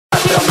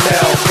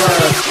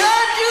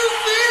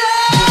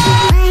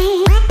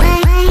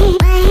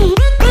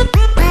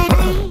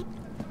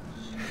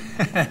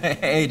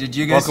Hey, did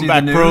you guys Welcome see back,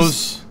 the news?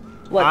 pros.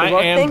 What, I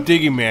am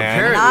Diggy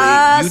Man.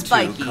 Apparently, you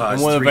Spiky. two caused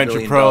I'm one of $3 Venture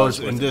billion Pros,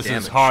 worth and of this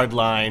damage. is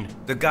Hardline.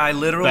 The guy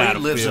literally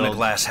lives in a Battlefield.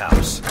 glass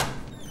house.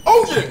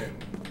 Oh yeah!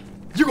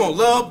 You're gonna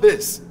love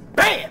this.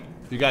 Bam!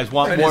 If you guys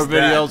want What more is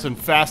that? videos and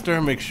faster,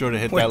 make sure to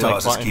hit Where that like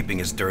Dawes is button. keeping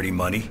his dirty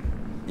money.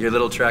 Your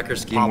little tracker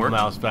scheme Pop them worked?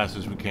 out as fast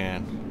as we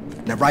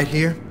can. Now right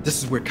here,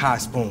 this is where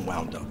Kai's phone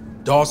wound up.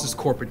 Dawes'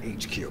 corporate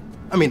HQ.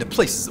 I mean, the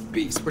place is a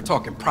beast. We're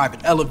talking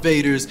private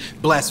elevators,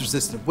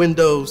 blast-resistant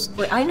windows.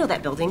 Wait, I know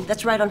that building.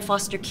 That's right on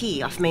Foster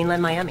Key off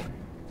mainland Miami.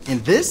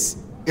 And this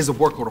is a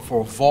work order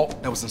for a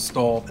vault that was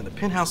installed in the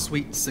penthouse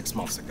suite 6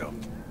 months ago.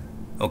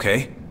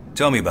 Okay,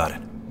 tell me about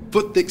it.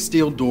 Foot-thick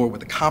steel door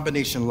with a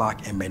combination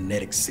lock and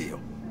magnetic seal.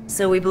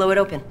 So we blow it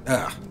open.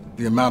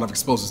 The amount of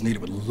explosives needed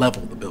would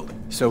level the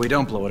building. So we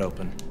don't blow it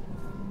open.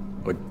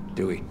 Or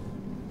do we?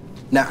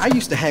 Now, I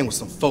used to hang with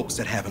some folks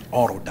that have an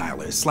auto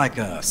dialer. It's like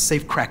a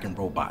safe-cracking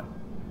robot.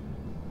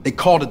 They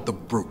called it the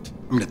Brute.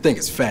 I mean, the thing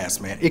is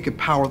fast, man. It could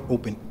power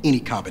open any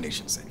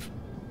combination safe.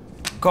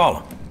 Call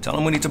him. Tell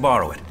him we need to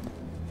borrow it.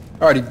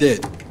 Already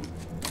did.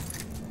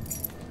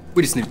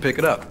 We just need to pick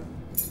it up.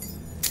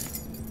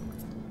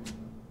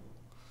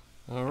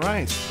 All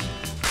right.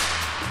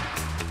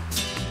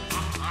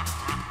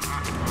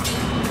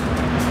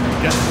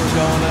 Guess we're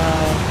going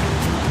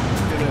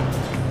get a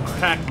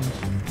crack,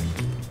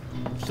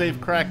 safe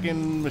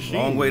cracking machine.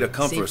 Long way to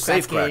come for a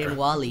safecracker.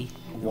 Wally.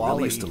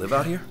 Wally used to live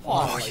out here?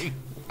 Wally.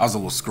 I was a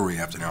little screwy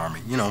after the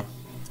army, you know.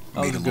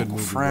 That was Made a a good local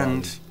movie,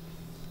 friend. Wally.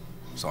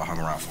 So I hung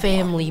around for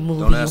Family movie.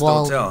 Don't ask,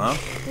 Wally. don't tell, huh?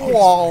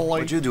 Wally.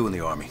 What'd you do in the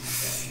army? a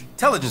while.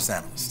 Intelligence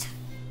analyst.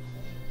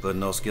 Put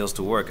no skills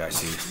to work, I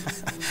see.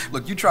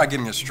 Look, you try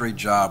getting a straight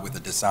job with a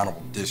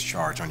dishonorable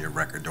discharge on your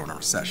record during a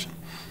recession.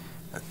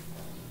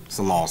 It's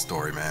a long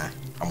story, man.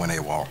 I went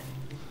AWOL.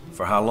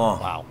 For how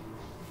long? Wow.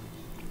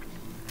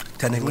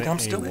 Technically, Went I'm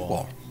still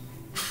AWOL.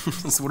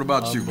 AWOL. So what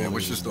about you, man?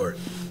 What's your story?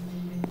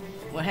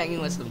 We're hanging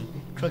with some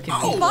crooked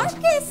Oh, people.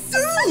 Marcus!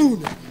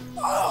 Dude!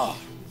 Oh,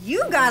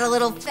 You got a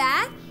little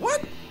fat.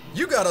 what?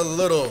 You got a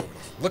little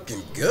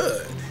looking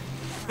good.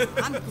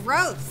 I'm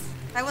gross.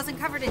 If I wasn't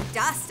covered in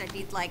dust, I'd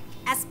be like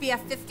SPF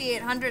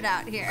 5800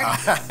 out here.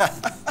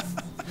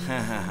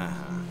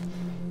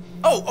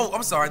 Oh,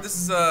 I'm sorry. This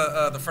is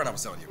the friend I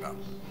was telling you about.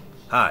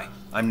 Hi,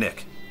 I'm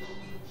Nick.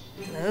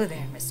 Hello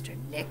there, Mr.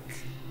 Nick.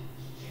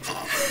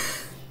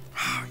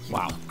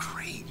 Wow.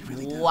 Great, you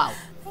really do. Wow.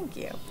 Thank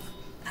you.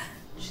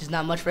 She's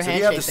not much for So do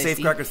you have handshakes, the I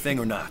see. safecracker thing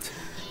or not?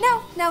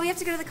 No, we have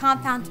to go to the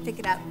compound to pick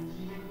it up.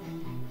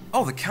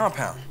 Oh, the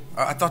compound.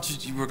 I thought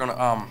you were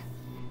gonna,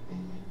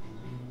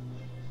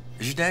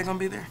 Is your dad gonna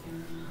be there?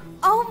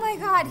 Oh my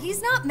god,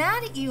 he's not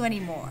mad at you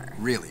anymore.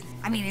 Really?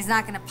 I mean, he's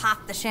not gonna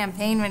pop the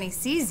champagne when he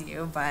sees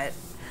you, but...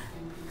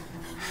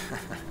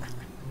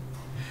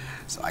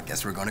 So I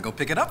guess we're gonna go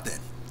pick it up then.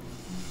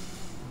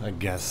 I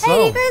guess Hey,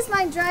 so. you guys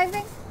mind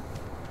driving?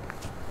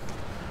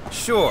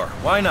 Sure,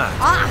 why not?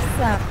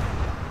 Awesome.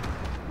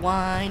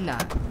 Why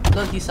not?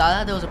 Look, you saw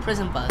that? There was a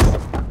prison bus.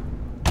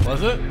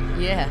 Was it?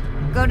 Yeah.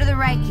 Go to the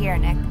right here,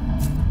 Nick.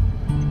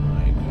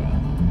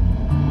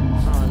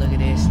 Oh, look at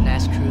this.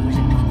 Nice cruise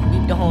and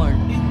beep the horn.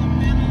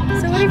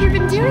 So what have you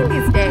been doing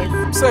these days?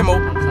 Same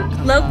old.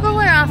 Come Local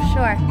or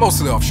offshore?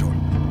 Mostly offshore.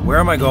 Where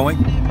am I going?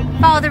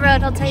 Follow the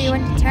road, I'll tell you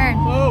when to turn.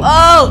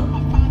 Oh!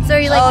 So are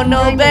you like Oh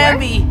no, enjoying the work?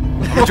 baby!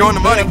 I'm enjoying the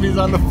money. He's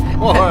on the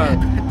floor.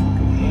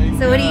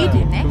 So what do you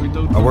do, Nick?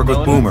 I work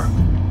with Boomer.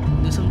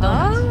 Do some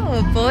donuts.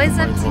 Oh, boys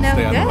up to We'll no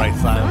stay on good. the right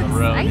side So of the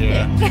road,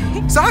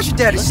 exciting. So how's your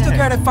daddy? You still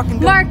got that fucking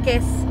gun?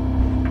 Marcus,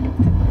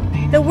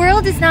 the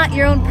world is not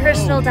your own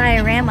personal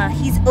diorama.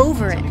 He's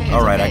over it.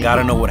 All right, I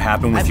gotta know what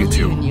happened I with you believe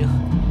two. in you.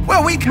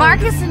 Well, we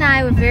Marcus and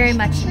I were very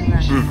much in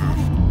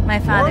love. My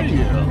father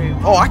didn't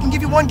approve. Oh, I can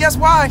give you one guess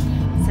why.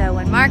 So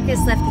when Marcus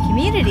left the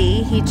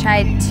community, he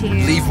tried to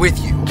Leave with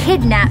you.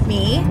 kidnap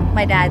me,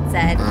 my dad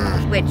said,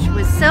 which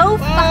was so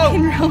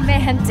fucking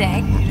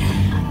romantic.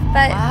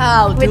 But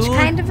Wow, which dude.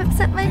 kind of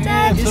upset my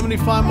dad.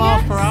 75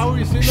 miles per hour.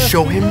 You see that?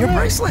 Show him your speed limit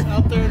bracelet.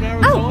 Out there in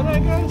Arizona, I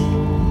guess.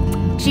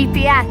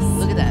 GPS.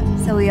 Look at that.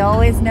 So he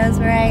always knows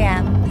where I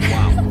am.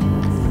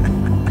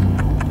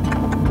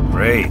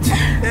 Great.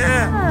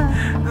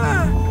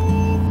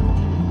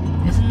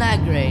 Isn't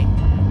that great?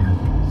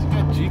 She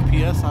got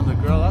GPS on the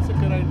girl. That's a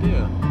good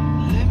idea.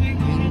 You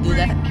can do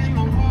that?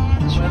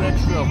 Why that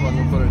trip? I'm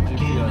gonna put a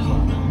GPS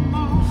on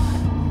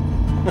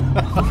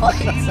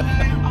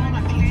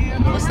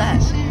What's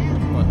that?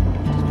 What?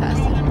 Just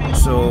passed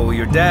it. So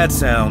your dad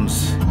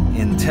sounds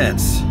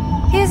intense.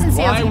 He doesn't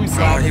see Why how we to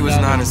started he was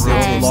down not this in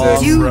road? San Long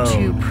Francisco. Due road.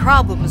 to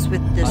problems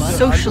with the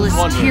socialist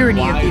just wondering,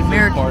 tyranny why of the is it part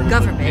American of the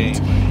government,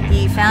 game?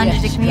 he founded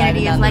Yes, a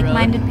community driving of down the road.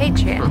 like-minded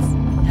patriots.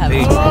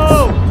 Hey.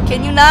 Oh!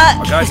 Can you not?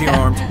 Our guys here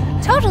armed.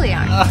 Totally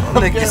aren't. I'm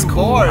Nick, it's getting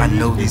cool. bored. I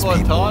know these are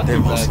people. talking They're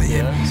back mostly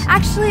there. hippies.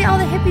 Actually, all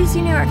the hippies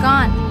you knew are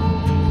gone.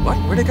 What?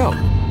 Where'd they go?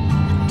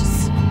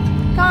 Just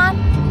gone.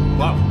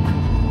 Wow.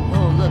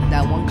 Oh, look,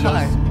 that one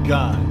car. Just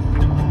gone.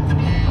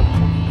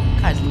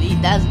 Car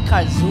That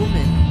car's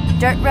zooming.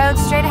 Dirt road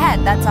straight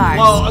ahead, that's ours.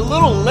 Well, a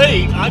little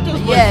late. I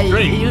just went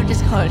straight. You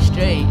just going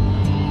straight.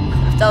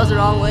 That was the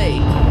wrong way.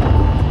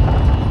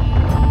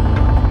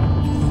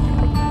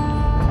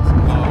 This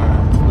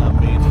car is not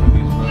made for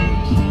these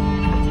roads.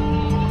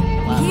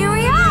 Wow. Here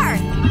we are!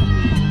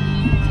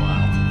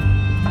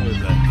 Wow.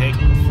 There's a heck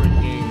of a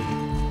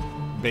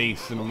freaking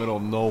base in the middle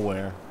of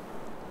nowhere.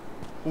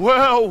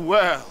 Well,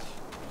 well.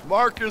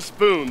 Marcus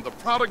Boone, the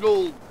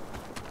prodigal,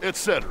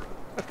 etc.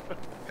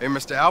 Hey,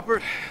 Mr.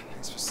 Albert.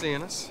 Thanks for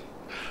seeing us.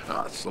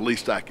 It's the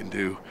least I can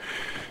do.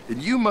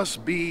 And you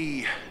must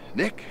be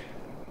Nick?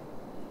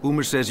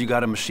 Boomer says you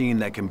got a machine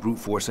that can brute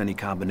force any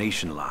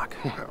combination lock.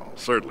 Well,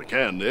 certainly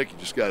can, Nick. You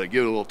just gotta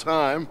give it a little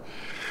time.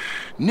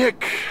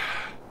 Nick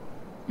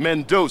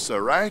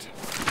Mendoza, right?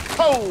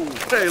 Oh,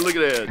 hey, look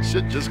at that.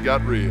 Shit just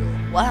got real.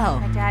 Wow.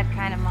 My dad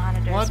kind of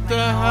monitors What my the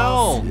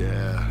calls. hell?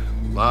 Yeah,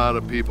 a lot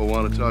of people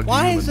want to talk to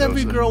Why you, is Mendoza,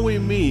 every girl we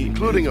meet,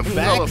 including a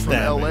fella from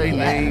backstabbing? L.A.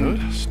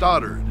 named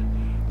Stoddard,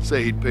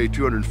 say he'd pay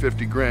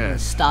 250 grand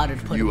Stoddard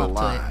for put you him up to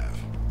alive.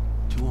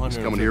 it. He's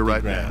coming here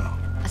right now.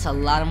 That's a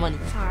lot of money.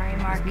 Sorry,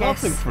 Marcus.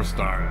 Nothing for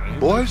starting.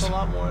 Boys, A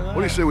lot more than what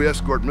do you that. say we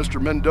escort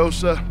Mr.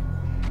 Mendoza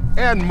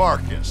and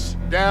Marcus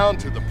down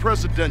to the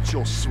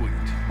presidential suite?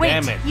 Wait,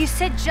 Damn it. you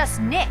said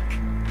just Nick.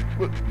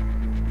 But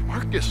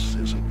Marcus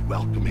isn't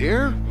welcome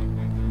here.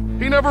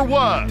 He never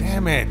was.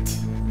 Damn it.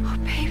 Oh,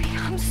 baby,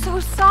 I'm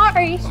so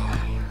sorry.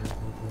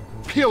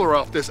 Peel her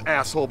off this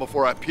asshole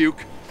before I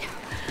puke.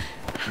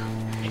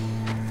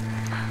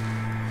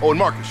 Oh, and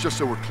Marcus, just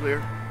so we're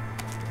clear,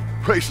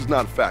 race is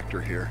not a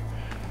factor here.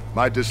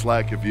 My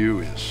dislike of you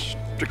is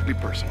strictly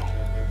personal.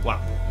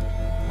 Wow.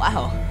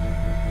 Wow.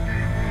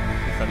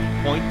 Just had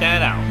to point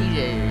that out. He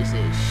just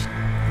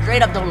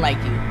straight up don't like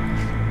you.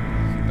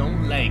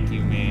 Don't like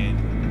you, man.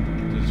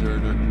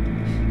 Deserter.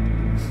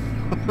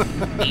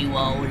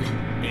 AWOL.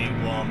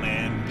 AWOL,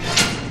 man.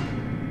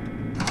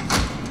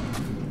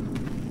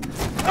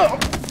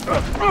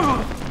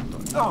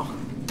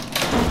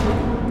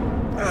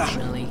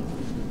 Really?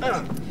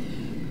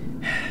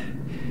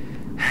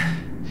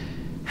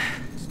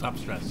 Stop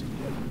stressing.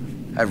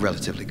 I have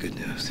relatively good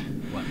news.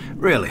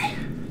 Really?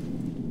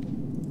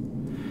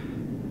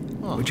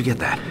 Where'd you get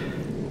that?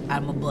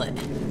 I'm a butt.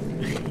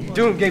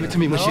 Dune gave it to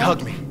me when she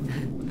hugged me.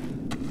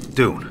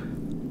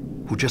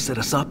 Dune, who just set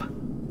us up?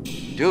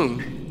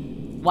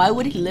 Dune? Why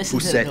would he listen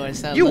Who to set the door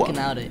instead of you looking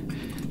up? out it?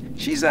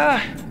 She's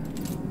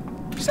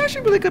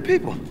actually really good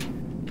people.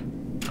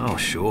 Oh,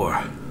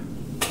 sure.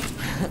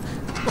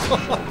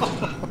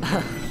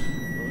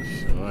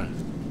 Sure.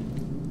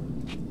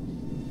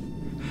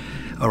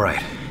 All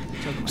right.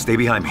 Stay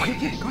behind me.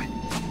 Yeah, go ahead.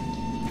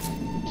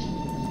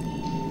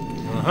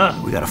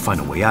 We gotta find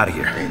a way out of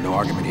here. Ain't no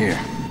argument here.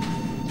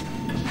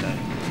 What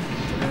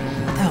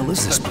the hell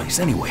is this place,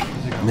 anyway?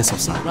 Missile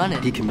site. Run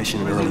it.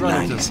 Decommissioned in the Where's he early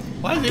running to? 90s.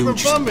 Why is he Dude even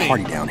used from to me?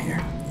 party down here.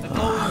 I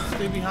told him to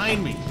stay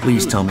behind me.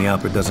 Please Dude. tell me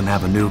Albert doesn't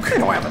have a nuke. They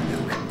don't have a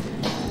nuke.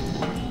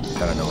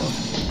 That I know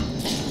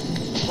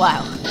of.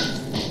 Wow.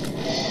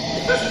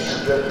 This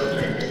is your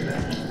deputy,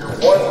 your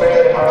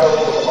one-man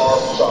island of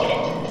armed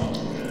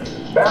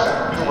suspects. Back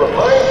to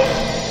remind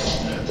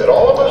you that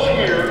all of us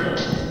here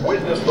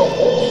witnessed the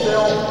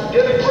wholesale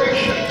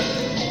denigration,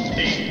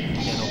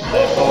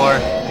 the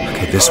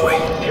Okay, this way.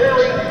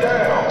 tearing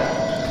down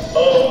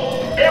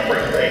of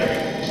everything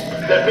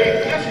that made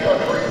this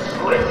country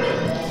great.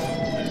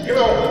 You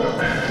know,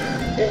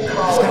 in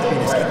college,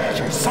 high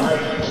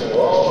school,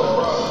 all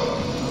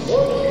around,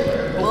 once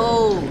you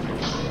Whoa.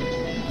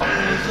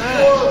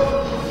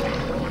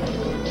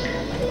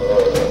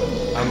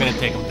 I'm gonna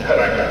take him down.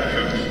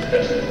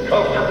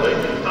 comfortably.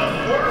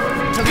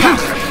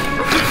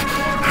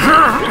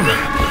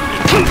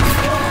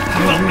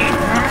 Oh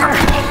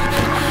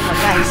my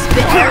god, he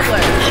spit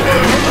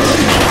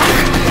everywhere.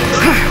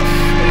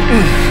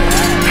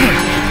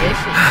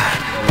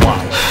 Wow.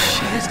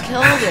 She just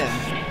killed him.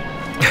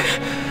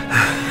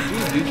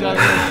 Dude, you guys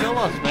are gonna kill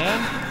us, man.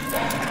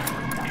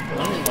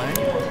 No, they weren't.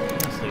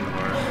 Yes, they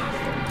were.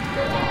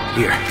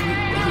 Here. They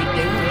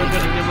They're were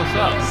gonna give us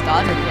up.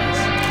 started us.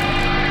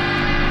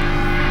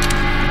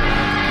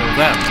 Kill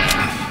them.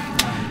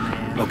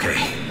 Okay.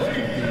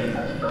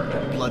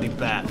 Bloody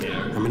bat.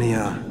 How many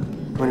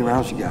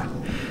rounds you got?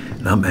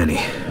 Not many.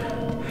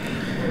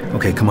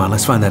 Okay, come on,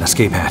 let's find that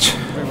escape hatch.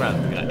 How many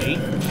rounds? We got 8?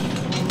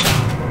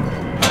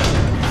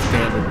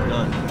 Standard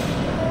gun.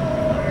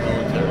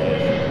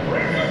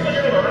 Military.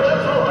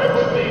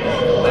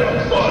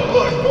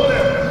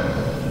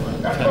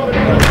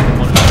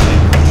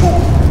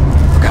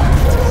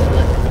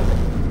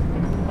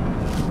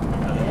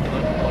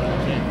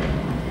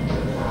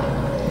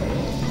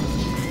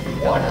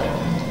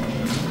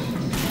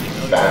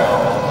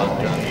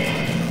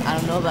 I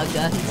don't know about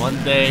guns. One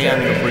day I'm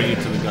gonna bring you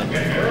to the gun.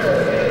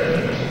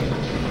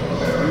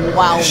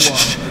 Wow.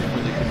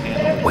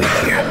 Wait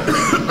here.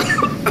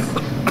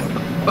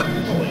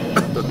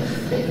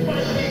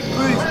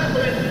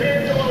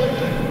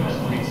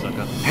 Breathe,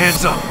 sucker.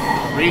 Hands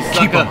up. Breathe,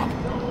 Keep sucker. 'em up.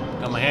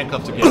 Got my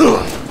handcuffs again.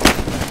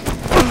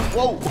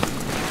 Whoa!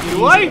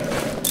 You right?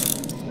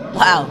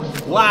 Wow.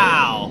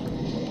 Wow.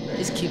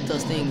 Just keep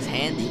those things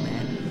handy,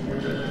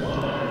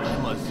 man. I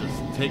must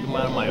just take them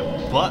out of my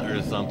butt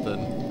or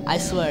something. I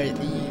swear,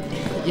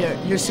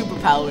 your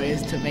superpower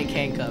is to make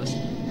handcuffs.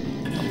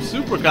 I'm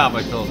super cop,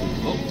 I told you.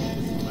 Oh,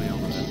 somebody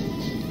over there.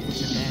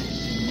 What's in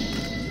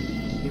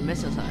there? You're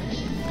missing something.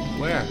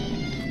 Where?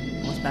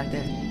 What's back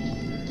there?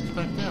 What's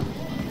back there?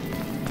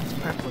 It's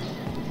purple.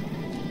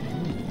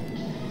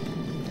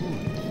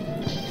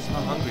 It's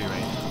not hungry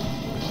right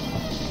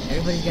now.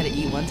 Everybody's gotta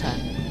eat one time.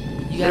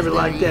 You guys Never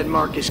liked that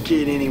Marcus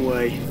kid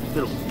anyway.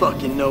 Little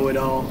fucking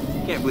know-it-all.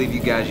 Can't believe you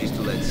guys used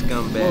to let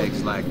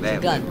scumbags like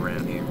that gun. live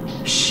around here.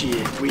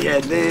 Shit, we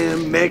had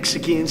them,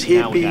 Mexicans,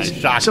 Now we got a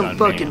hippies, shotgun some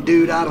fucking man.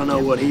 dude, I don't know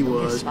what he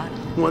was.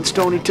 Once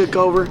Tony took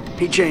over,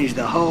 he changed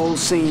the whole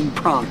scene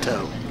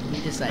pronto.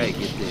 You just like Hey,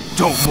 get this.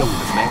 Don't move.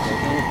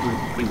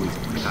 He was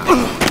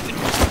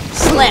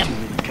slam. Too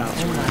many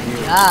cops Oh around my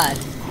here. god.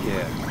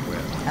 Yeah,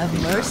 well. Have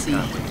mercy.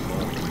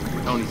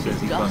 Tony says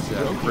he busted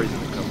out of prison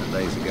a couple of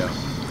days ago.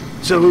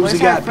 So who's Where's the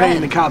guy our friend?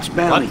 paying the cops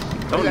bounty?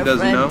 Tony our doesn't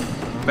friend? know.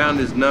 Found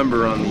his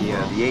number on the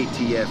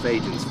ATF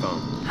agent's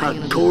phone. How you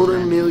gonna do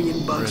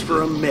 $250,000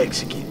 for a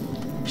Mexican.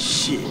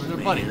 Shit, Where's our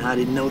buddy? man, I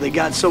didn't know they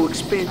got so I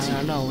expensive.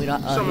 don't know. We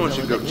don't. Someone he's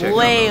should over go there. check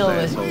Way on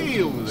over those there.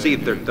 Way over there. See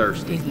if they're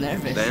thirsty. He's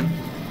nervous. Then,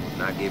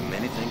 not give them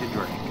anything to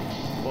drink.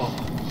 Whoa,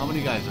 how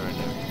many guys are in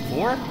there?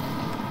 4?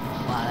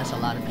 Wow, that's a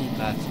lot of people.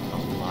 That's a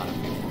lot of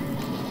people.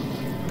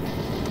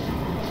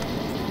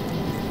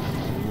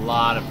 A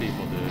lot of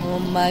people, dude. Oh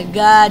my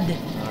god. I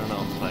don't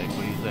know, Spike.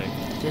 What do you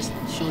think? Just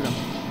shoot him.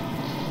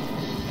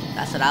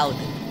 That's what I would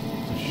do.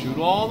 To shoot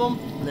all of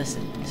them?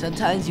 Listen,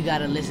 sometimes you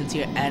gotta listen to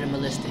your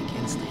animalistic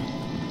instinct.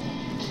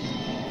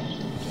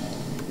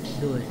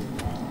 Do it.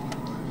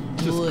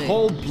 Do Just it.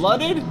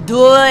 cold-blooded?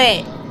 Do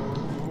it! I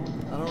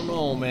don't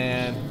know,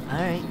 man.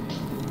 Alright.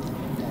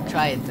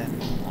 Try it then.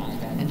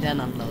 And then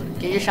unload it.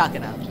 Get your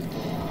shotgun out.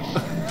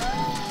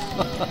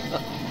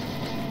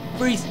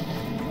 Freeze!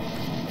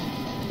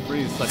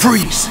 Freeze. Like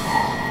Freeze!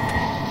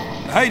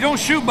 Hey, don't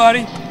shoot,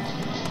 buddy.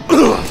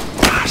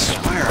 I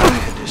swear I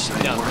had this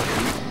thing Yeah.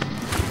 working.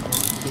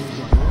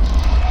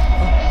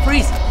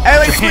 Freeze!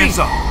 Everybody freeze! Hands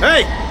up.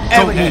 Hey!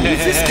 Everybody.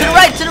 To the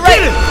right, to the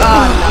right!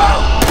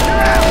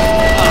 Oh!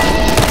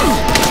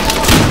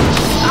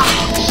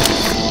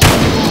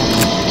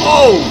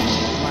 Oh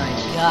my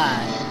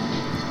god.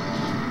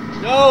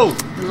 Yo!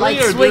 The light's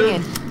clear,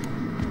 swinging. dude.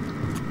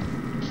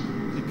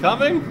 Is he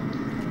coming?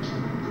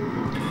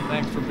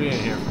 Thanks for being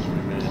here for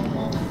me, man.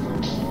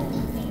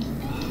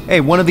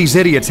 Hey, one of these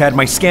idiots had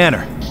my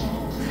scanner.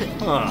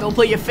 Huh. Don't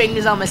put your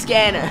fingers on my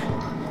scanner.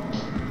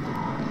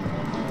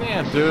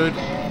 Damn, dude.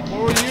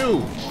 Where were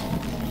you?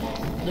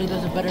 Look,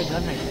 there's a better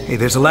gun right there. Hey,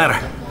 there's a ladder.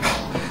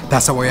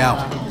 That's our way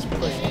out. Just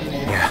push through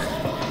here.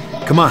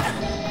 Yeah. Come on.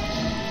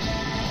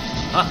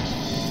 Huh?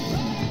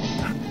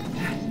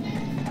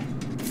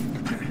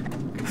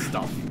 Good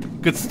stuff.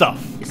 Good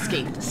stuff.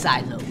 Escape the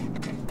silo.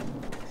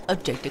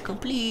 Objective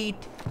complete.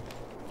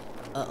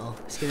 Uh-oh.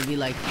 It's gonna be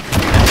like...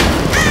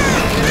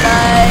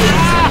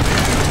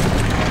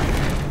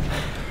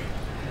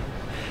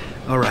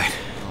 All right.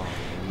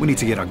 We need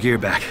to get our gear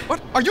back.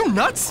 What? Are you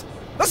nuts?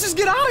 Let's just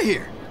get out of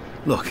here.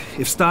 Look,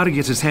 if Stoddard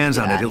gets his hands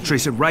on it, he'll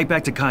trace it right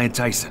back to Kai and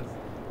Tyson.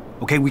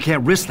 Okay, we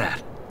can't risk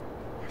that.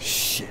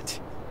 Shit.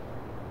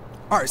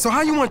 All right, so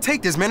how you want to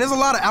take this, man? There's a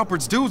lot of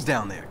Alpert's dudes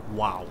down there.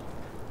 Wow.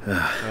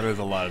 That is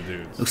a lot of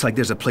dudes. Looks like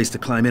there's a place to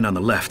climb in on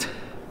the left.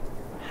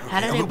 How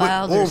do they buy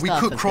all their Or stuff we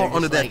could if crawl they're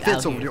under just, that like,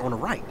 fence out over here? there on the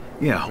right.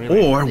 Yeah, Wait a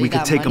minute. or They we could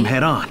got take them money?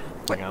 head on.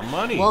 I got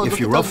money. Whoa, If look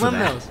you're at up those for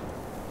that. windmills.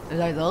 Is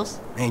that those?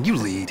 Man, you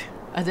lead.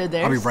 Are they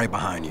theirs? I'll be right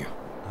behind you.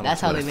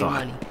 That's how what they I make thought.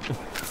 money.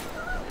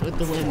 With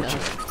the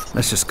windmills.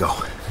 Let's just go.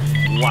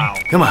 Wow.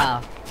 Come on.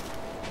 Wow.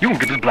 You can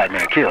get this black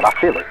man killed, I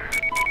feel it.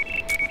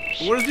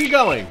 Where's he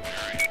going?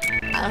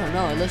 I don't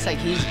know. It looks like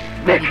he's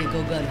ready to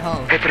go gun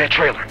ho. Head for that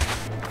trailer.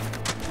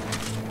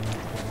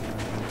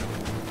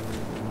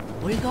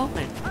 Where you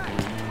going?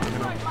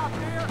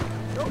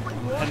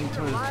 Heading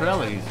to his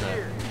trailer, he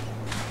said.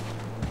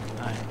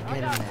 Alright, get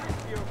in there.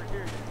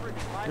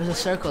 There's a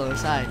circle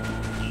inside.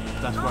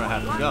 That's where I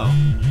have to go.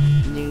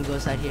 And you can go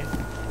inside here.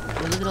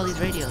 Oh, look at all these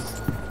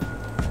radios.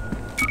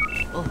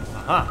 Oh,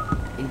 Aha.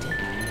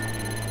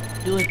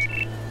 intake. Do it.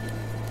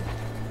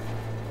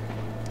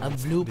 A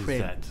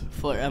blueprint that?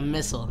 for a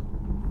missile.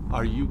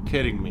 Are you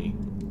kidding me?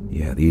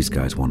 Yeah, these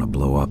guys want to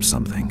blow up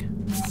something.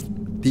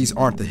 These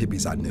aren't the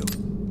hippies I knew.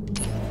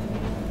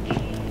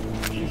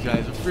 These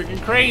guys are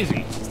freaking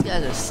crazy. These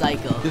guys are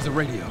psycho. There's a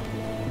radio.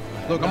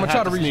 Look, I'm I gonna try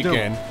have to reach sneak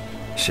them.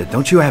 in. Shit,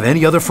 don't you have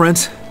any other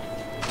friends?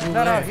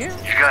 Not out here.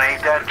 You gonna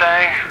eat that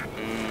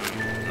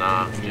thing?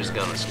 Nah, I'm just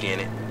gonna skin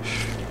it.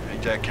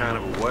 Ain't that kind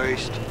of a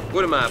waste?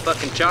 What am I,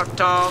 fucking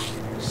Choctaw?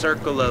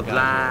 Circle of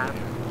life?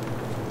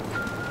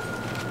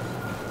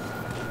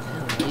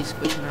 Damn, he's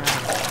squishing around.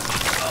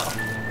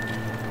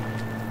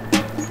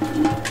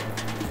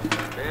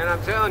 Man,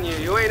 I'm telling you,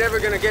 you ain't ever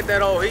gonna get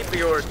that old heap of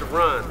yours to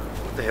run.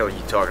 What the hell are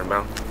you talking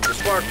about? The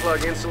spark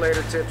plug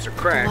insulator tips are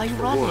cracked, Why you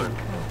for running? one.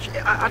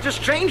 I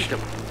just changed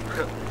them.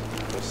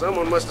 Well,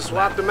 someone must have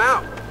swapped them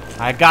out.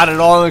 I got it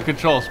all in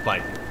control,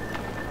 Spike.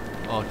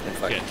 Oh,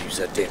 If I shit. could use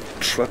that damn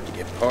truck to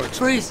get parts,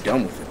 Freeze. I'd be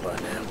done with it by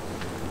now.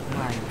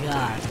 My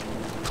God.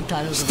 He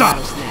thought it was Stop. a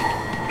rattlesnake.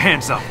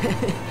 Hands up.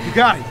 You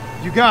got it.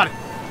 You got it.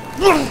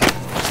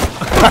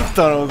 I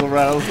thought it was a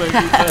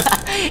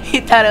rattlesnake. He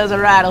thought it was a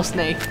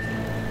rattlesnake.